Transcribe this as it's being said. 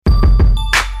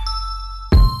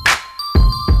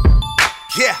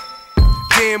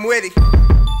Dim-Witty.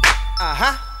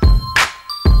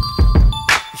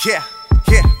 Yeah.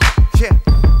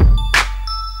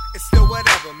 It's still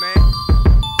whatever, man.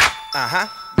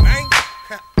 Man.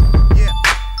 Yeah.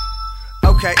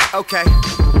 Okay.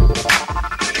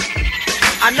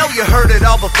 I know you heard it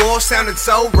all before, sounded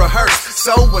so rehearsed.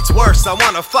 So what's worse, I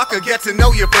wanna fucker get to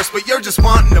know you first, but you're just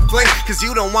wanting to fling, cause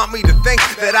you don't want me to think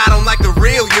that I don't like the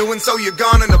real you, and so you're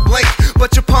gone in a blink.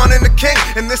 But you're pawning the king,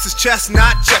 and this is chess,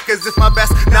 not checkers. If my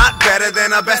best not better,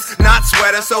 then I best not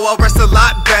sweater. So I'll rest a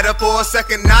lot better for a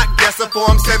second, not guesser. For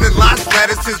I'm sending lots of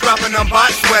letters, since dropping on bot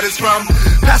sweaters from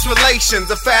past relations,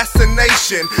 a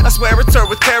fascination. I swear it's her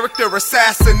with character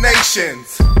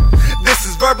assassinations. This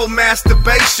is verbal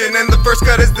masturbation, and the first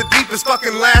cut is the deepest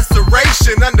fucking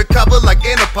laceration. Undercover like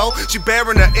Interpol, she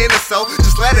bearing her inner soul.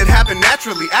 Just let it happen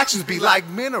naturally, actions be like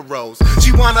minerals.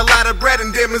 She want a lot of bread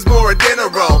and dim is more a dinner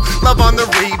roll. Love on the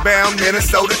rebound,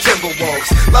 Minnesota Timberwolves.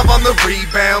 Love on the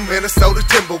rebound, Minnesota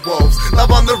Timberwolves.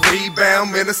 Love on the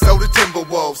rebound, Minnesota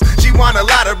Timberwolves. She want a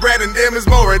lot of bread and dim is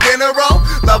more a dinner roll.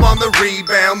 Love on the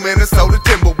rebound, Minnesota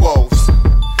Timberwolves.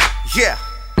 Yeah,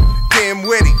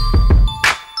 Dim-Witty.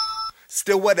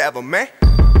 Still whatever, man.